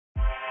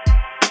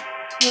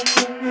I'm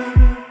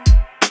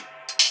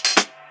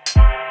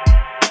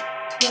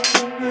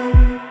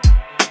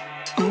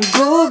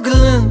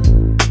Googling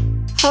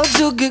how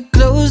to get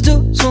close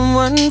to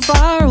someone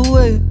far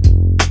away.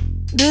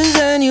 Does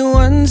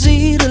anyone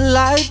see the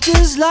light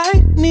just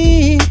like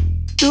me?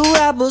 Do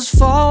apples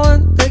fall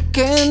when they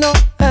can't know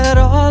at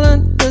all,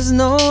 and there's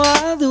no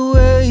other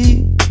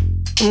way?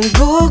 I'm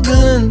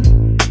Googling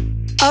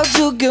how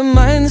to get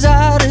minds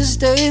out of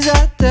states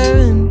that they're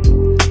in.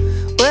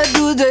 Where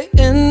do they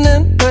end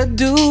and where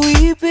do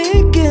we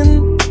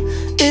begin?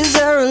 Is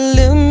there a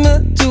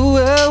limit to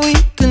where we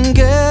can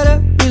get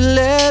it? We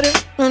let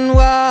it run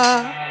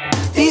wild.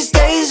 These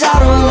days I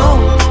don't know.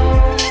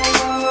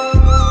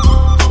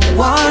 I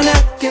wanna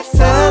get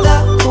further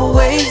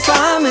away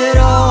from it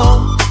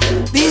all.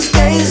 These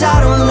days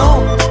I don't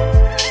know.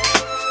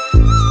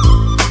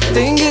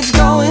 Think it's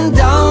going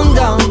down,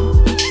 down,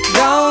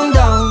 down,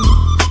 down.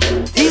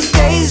 These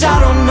days I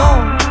don't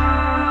know.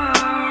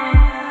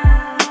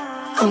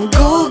 I'm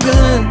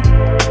Googling,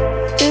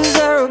 is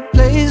there a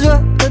place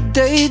where the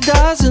day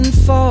doesn't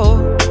fall?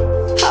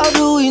 How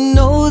do we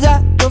know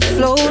that we're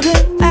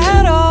floating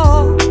at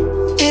all?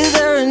 Is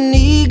there an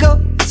ego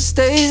that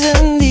stays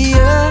in the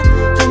air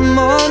for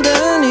more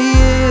than a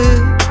year?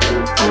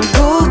 I'm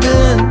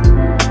Googling,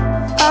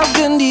 how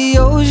can the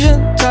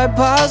ocean tide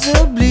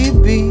possibly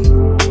be?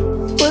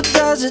 What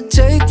does it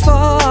take for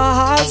our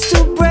hearts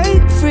to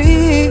break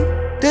free?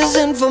 There's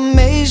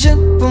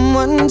information from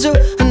one to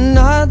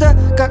another,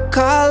 got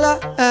color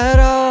at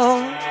all.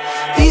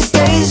 These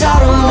days I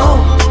don't know.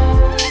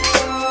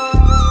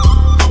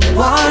 I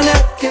wanna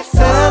get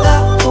further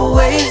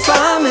away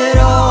from it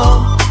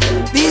all.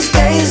 These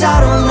days I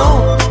don't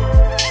know.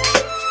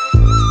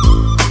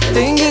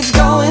 Think it's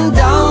going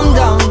down,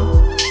 down,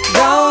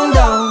 down,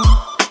 down.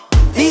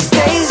 These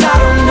days I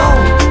don't know.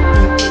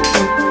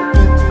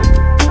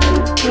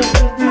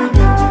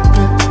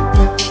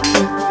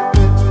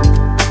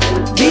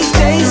 These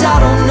days I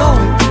don't know.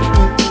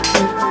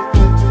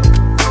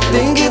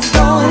 Think it's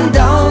going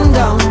down,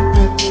 down.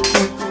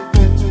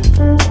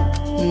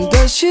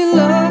 Does she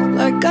love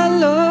like I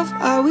love?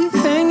 Are we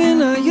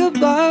hanging out your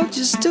bar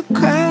just to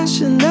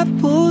crash in that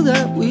pool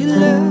that we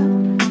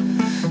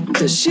left?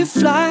 Does she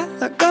fly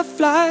like I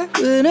fly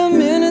with the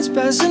minutes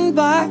passing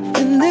by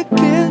in the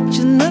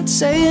kitchen, not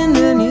saying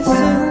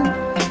anything?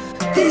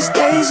 These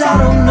days I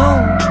don't know.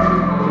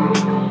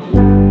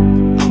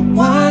 I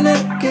wanna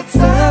get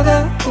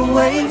further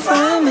away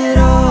from it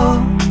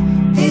all.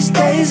 These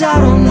days I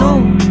don't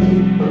know.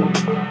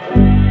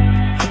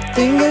 I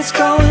think it's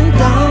going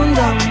down,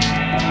 down.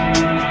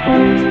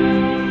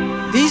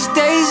 These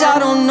days I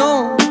don't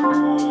know.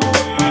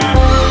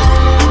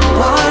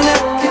 Wanna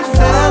get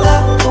further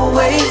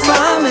away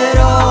from it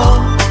all.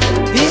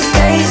 These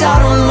days I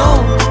don't know.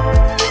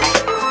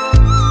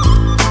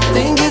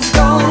 Think it's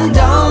going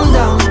down,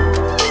 down,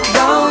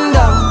 down,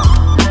 down.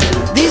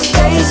 These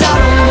days I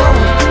don't know.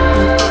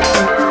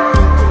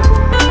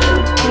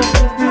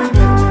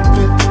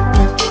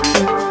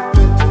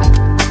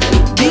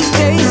 These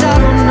days I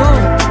don't know.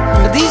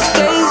 These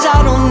days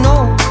I don't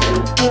know.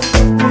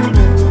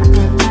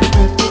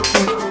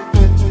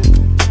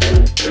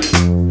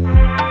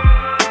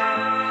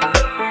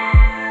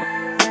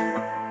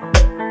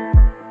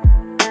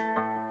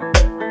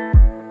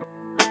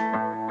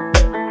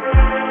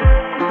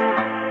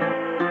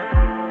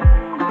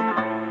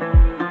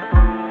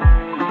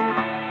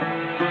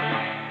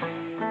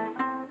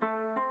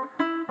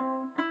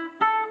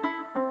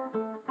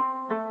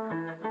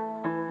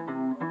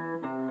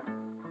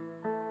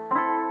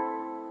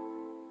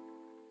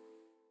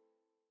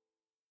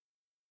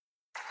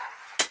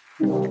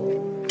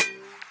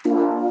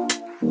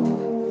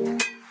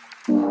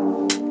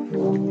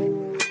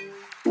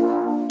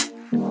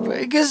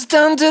 Break us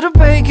down to the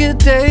break of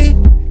day.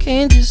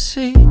 Can't you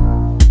see?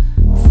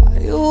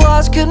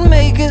 Firewalls could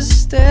make us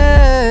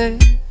stay.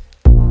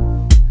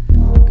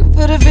 Looking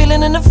for the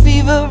feeling and the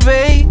fever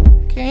ray.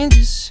 Can't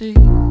you see?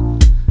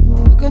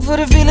 Looking for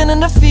the feeling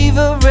and the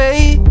fever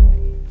ray.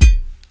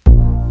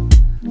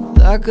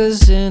 Lock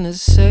us in a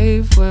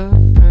safe, we're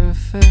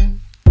perfect.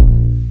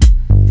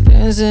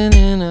 Dancing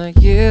in our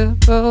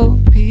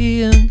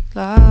European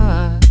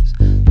lives.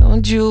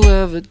 Don't you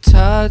ever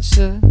touch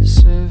the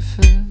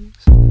surface.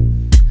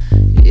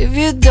 If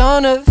you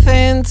don't have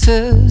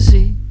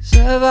fantasy,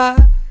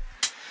 survive.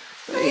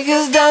 Break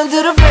us down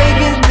to the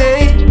break of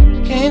day.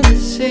 Can't you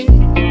see?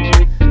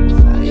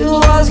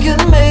 Firewalls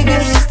can make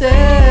us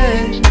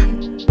stay.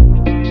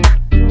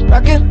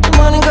 Rockin' the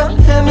morning, go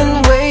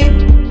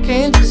Hemingway.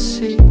 Can't you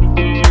see?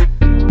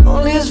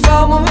 Only is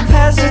far when we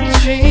pass a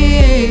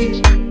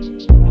tree.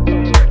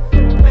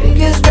 Break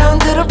us down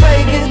to the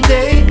break of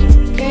day.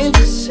 Can't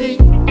you see?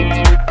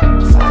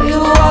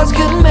 Firewalls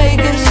can make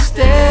us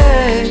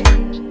stay.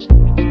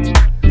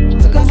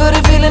 Looking for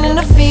the feeling in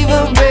the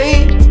fever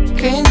ray.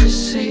 Can't you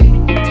see?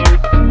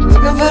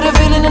 Looking for the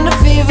feeling in the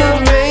fever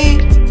ray.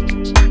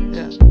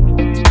 Yeah.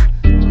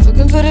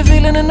 Looking for the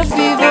feeling in the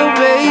fever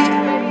ray.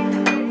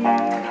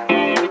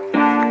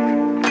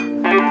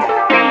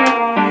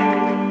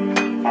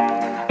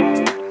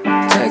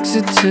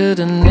 exit to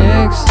the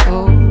next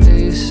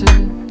oasis.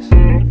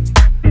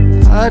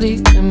 Party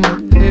in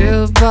my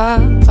pale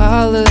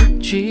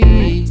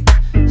biology.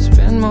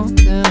 Spend more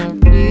than I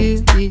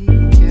really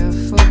care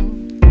for.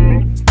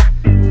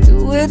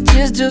 Do it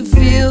just to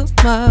feel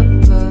my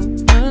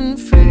blood run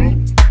free.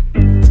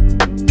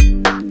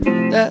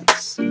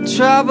 That's the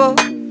trouble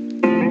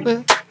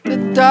with the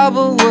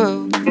double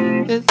world.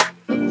 It's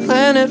a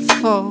planet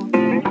fall.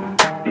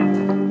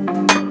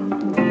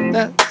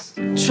 That's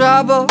the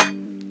trouble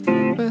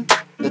with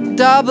the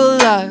double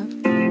life.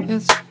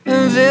 It's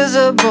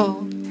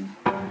invisible.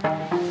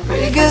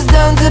 Break us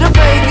down to the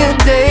break of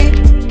day.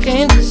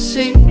 Can't you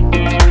see?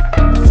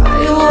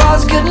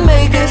 Firewalls could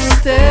make us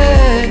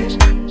stay.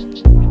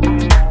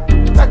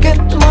 Rock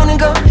in the morning,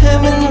 go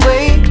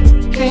Hemingway.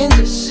 Can't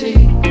you see?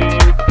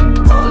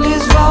 All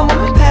these fall when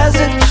we pass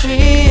a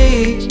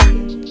tree.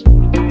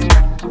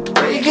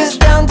 Break us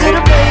down to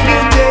the break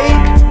of day.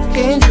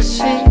 Can't you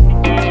see?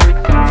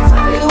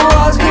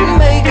 Firewalls could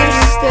make us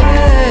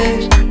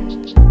stay.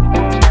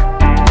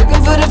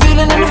 Looking for the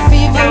feeling and the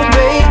fever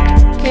ray.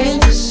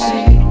 Can't you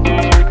see?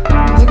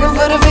 Looking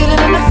for the feeling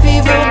and the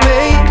fever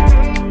ray.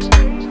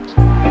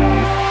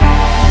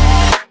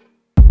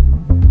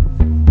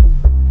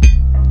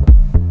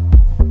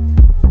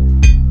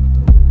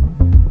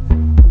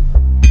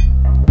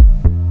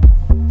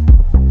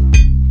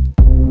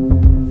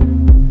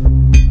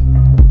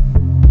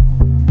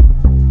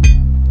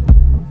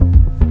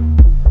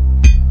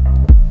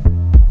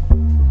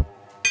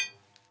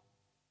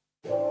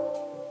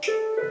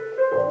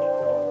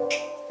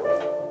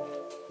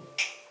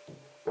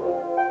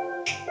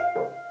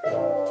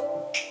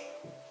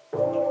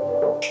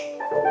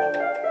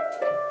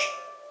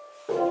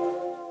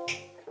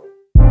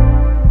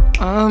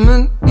 I'm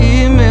an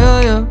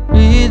email you're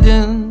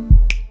reading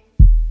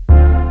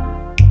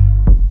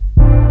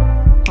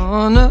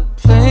on a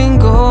plane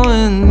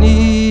going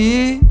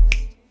east.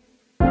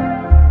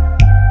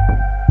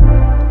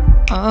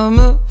 I'm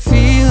a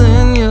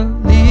feeling you're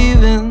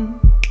leaving.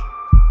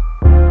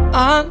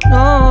 I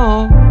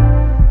know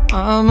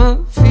I'm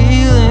a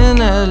feeling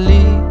at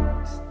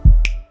least.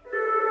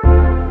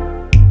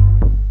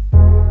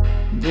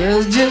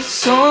 There's just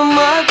so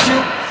much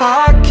your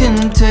heart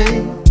can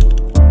take.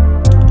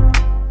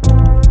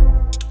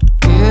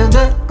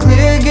 The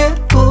clear get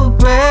will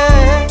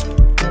break.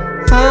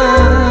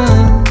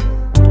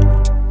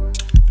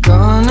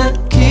 Gonna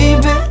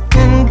keep it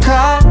in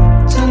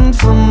cotton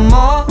for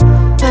more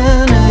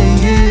than a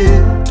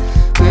year.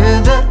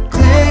 Where the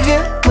clear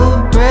get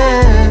will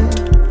break.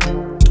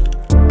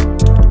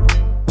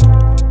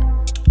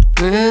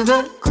 Where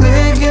the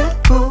clear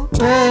get will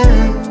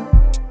break.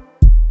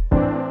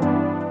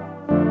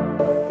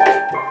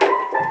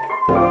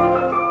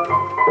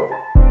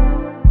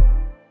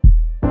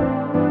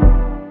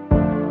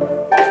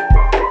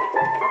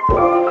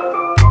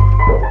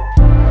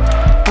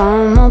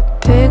 I'm a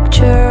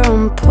picture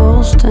I'm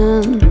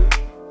posting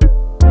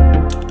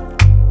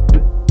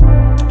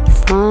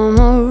from a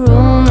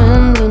room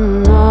in the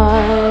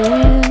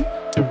night.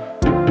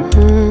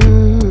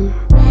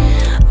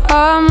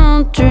 I'm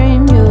a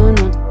dream, you're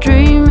not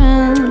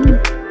dreaming.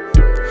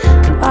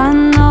 I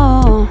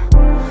know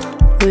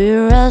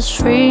we're as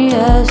free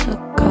as a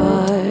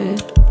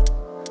kite.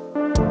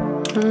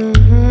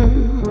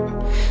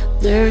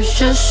 There's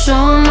just so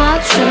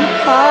much your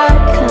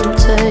heart can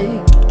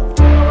take.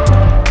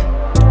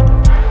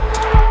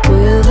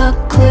 With a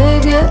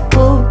click it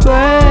will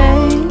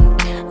break.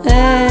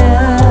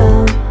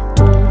 Yeah.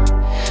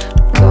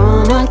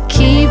 Gonna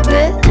keep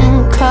it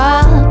in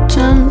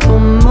cotton for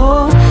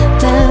more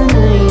than a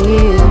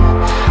year.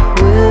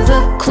 With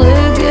a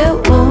click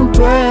it will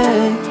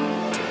break.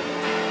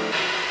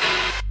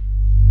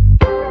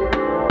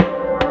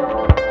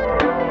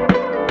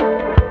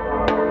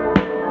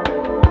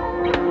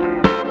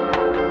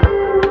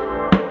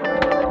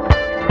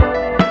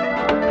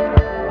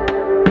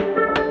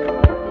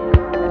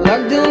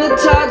 Locked in the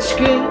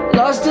touchscreen,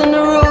 lost in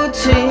the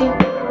routine.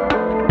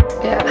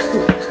 Yeah.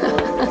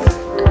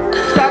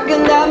 Stuck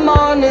in that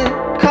morning,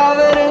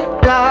 covered in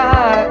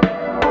light.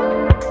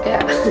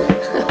 Yeah.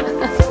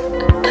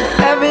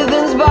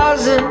 Everything's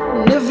buzzing,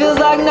 and it feels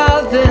like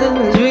nothing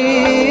is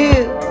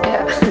real.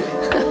 Yeah.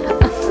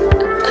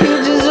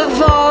 Pieces are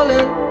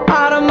falling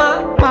out of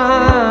my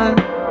mind.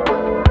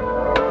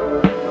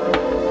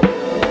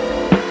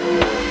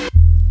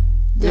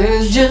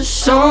 There's just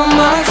so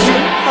much your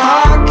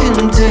heart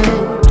can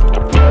take.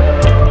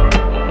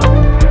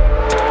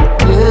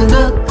 With a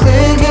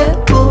click it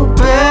will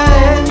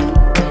break.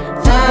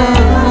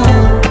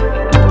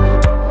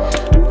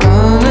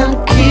 Gonna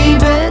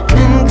keep it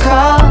in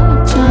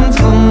cotton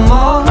for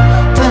more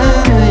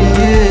than a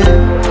year.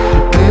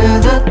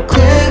 With a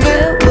click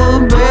it will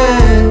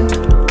break.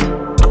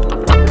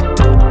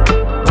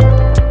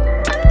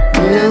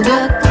 With a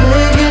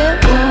click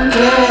it will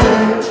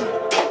break.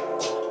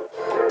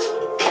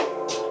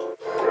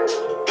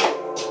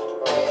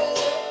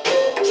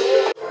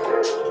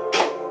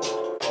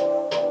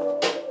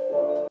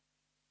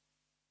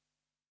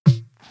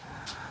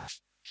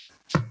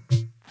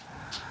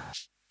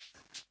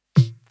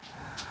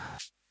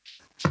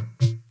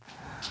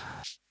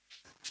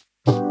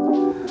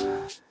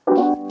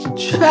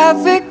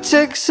 Traffic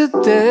takes a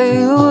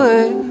day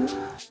away,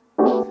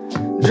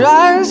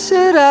 drives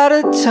it out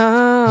of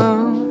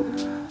town,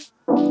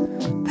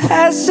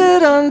 pass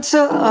it on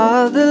to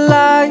other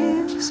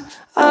lives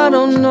I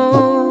don't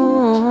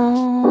know.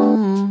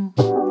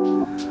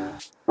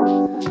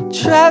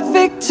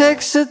 Traffic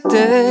takes a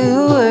day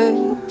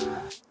away,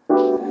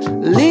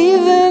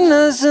 leaving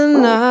us at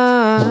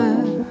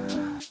night,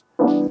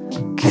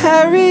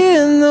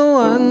 carrying the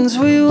ones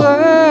we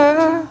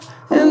were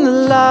in the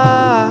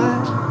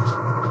light.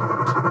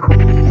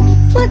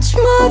 Much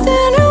more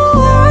than a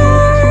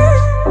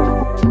word,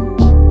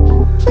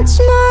 much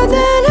more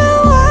than a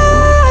word.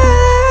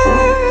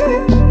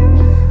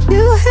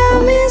 You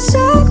held me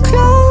so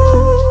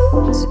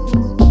close,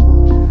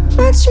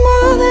 much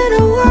more than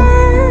a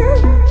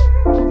word,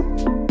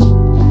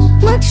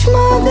 much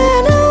more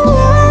than a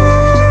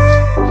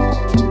word,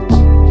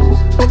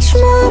 much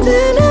more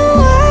than a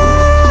word.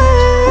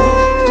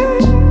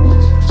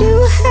 You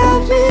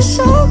held me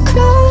so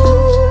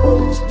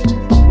close,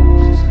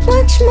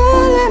 much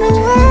more than a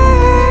word.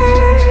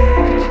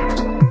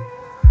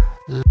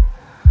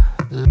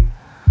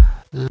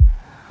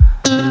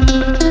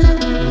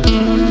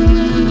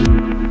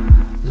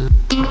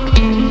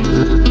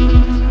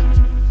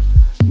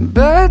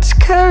 Birds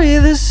carry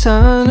the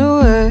sun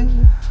away,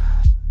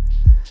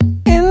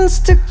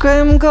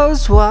 Instagram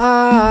goes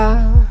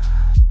wild.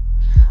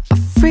 I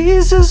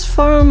freeze us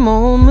for a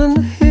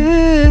moment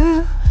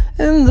here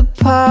in the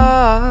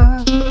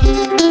park.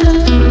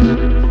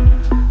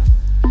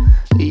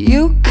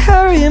 You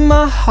carry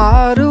my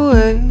heart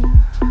away,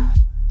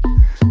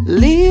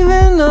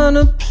 leaving on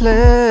a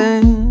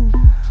plane,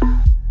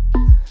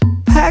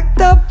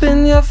 packed up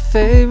in your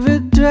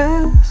favorite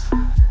dress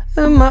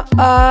and my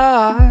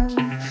eyes.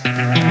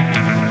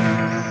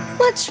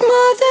 Much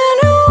more than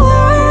a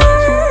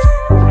word,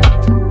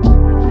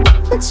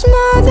 much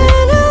more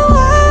than a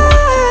word.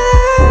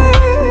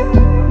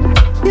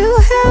 You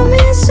held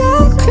me so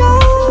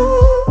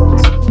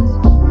close,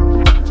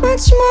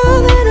 much more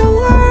than a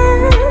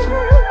word,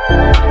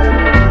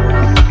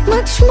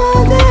 much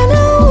more than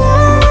a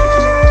word,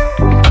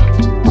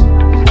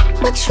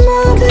 much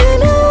more than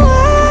a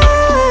word.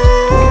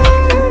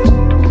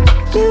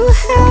 You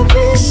held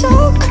me so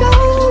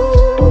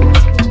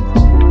close,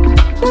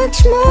 much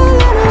more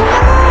than a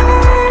word.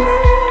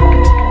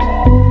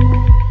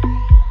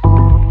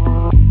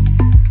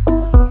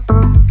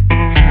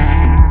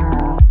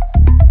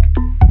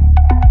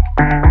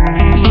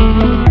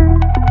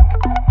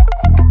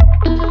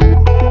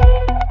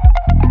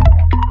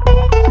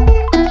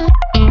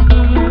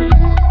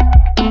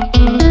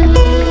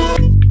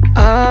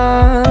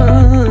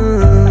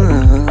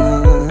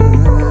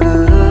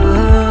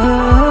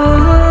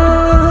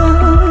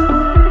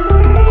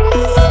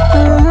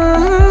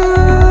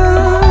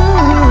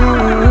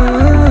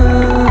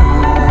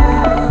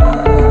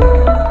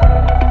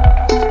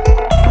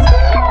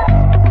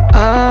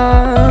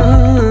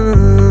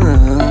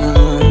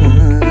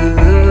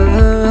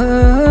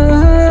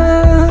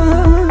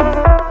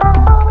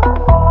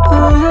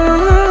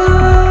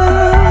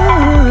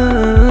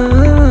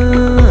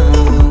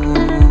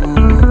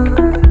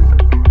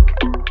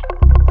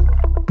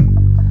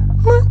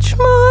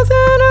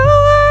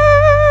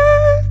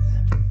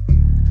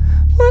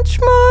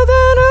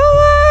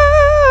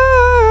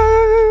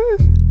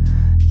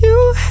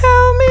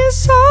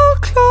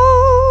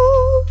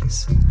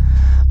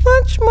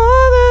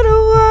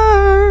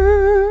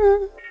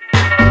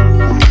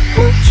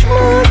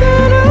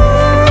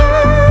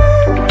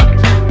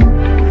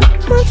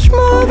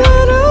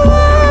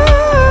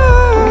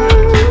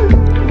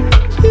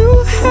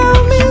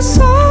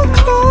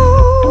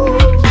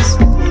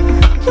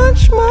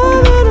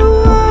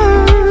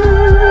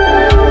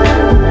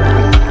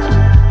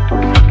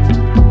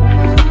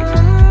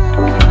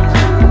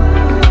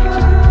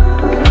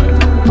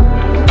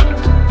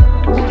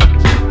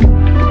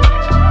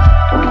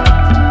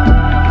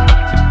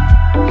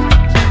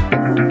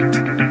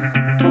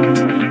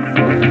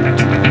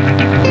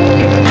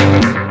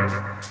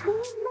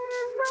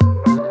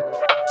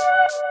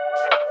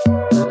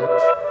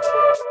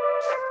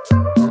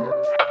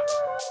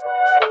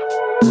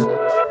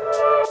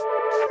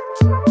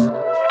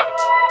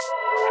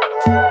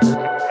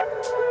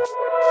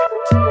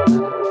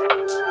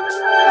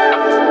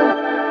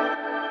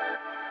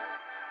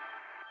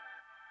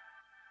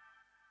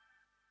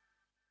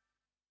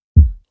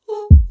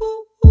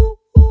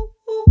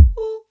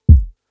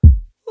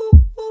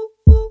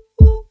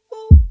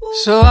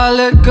 So I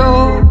let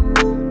go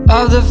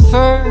of the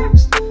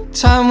first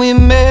time we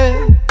met,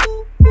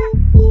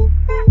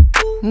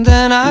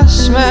 then I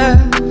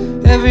smacked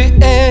every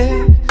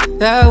egg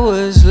that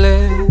was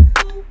laid.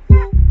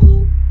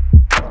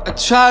 I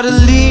tried to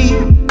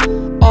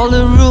leave all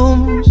the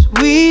rooms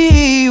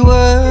we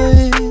were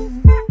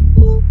in,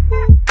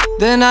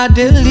 then I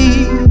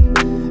delete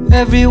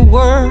every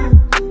word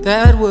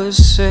that was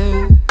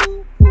said.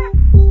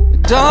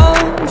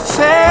 Don't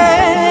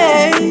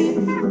fade,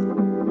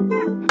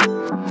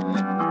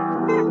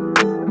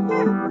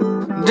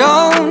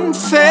 don't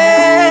fade.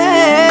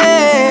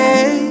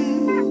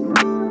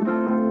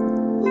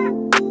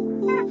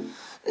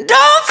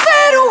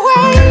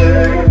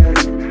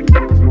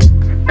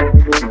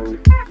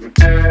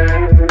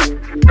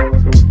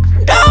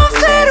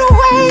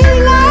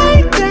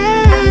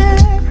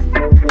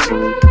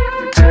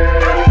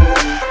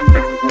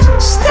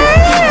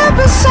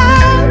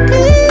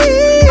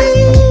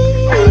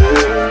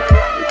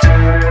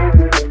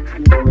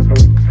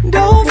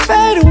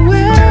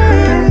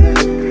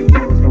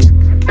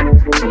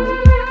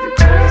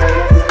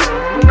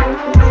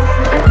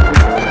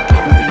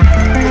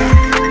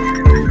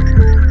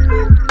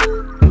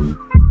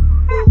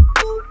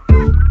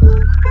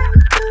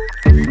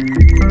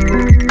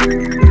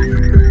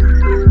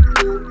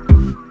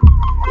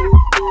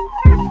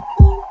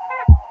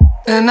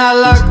 And I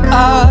look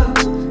up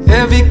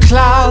every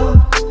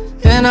cloud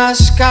in our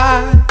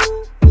sky.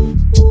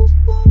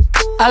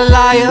 I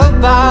lie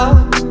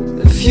about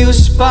the few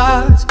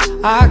spots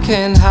I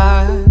can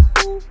hide.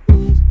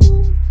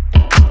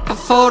 I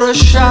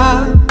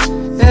Photoshop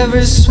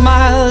every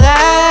smile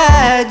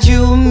that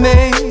you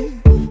made,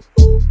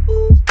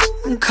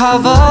 and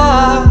cover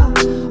up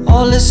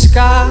all the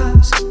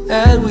scars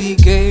that we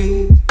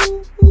gave.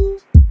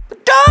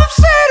 But don't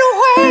fade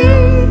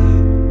away.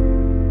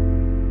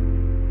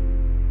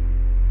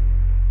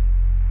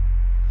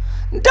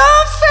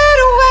 Don't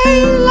fade away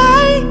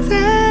like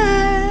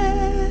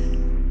that.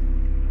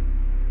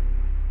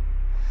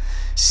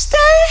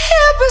 Stay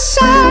here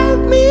beside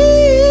me.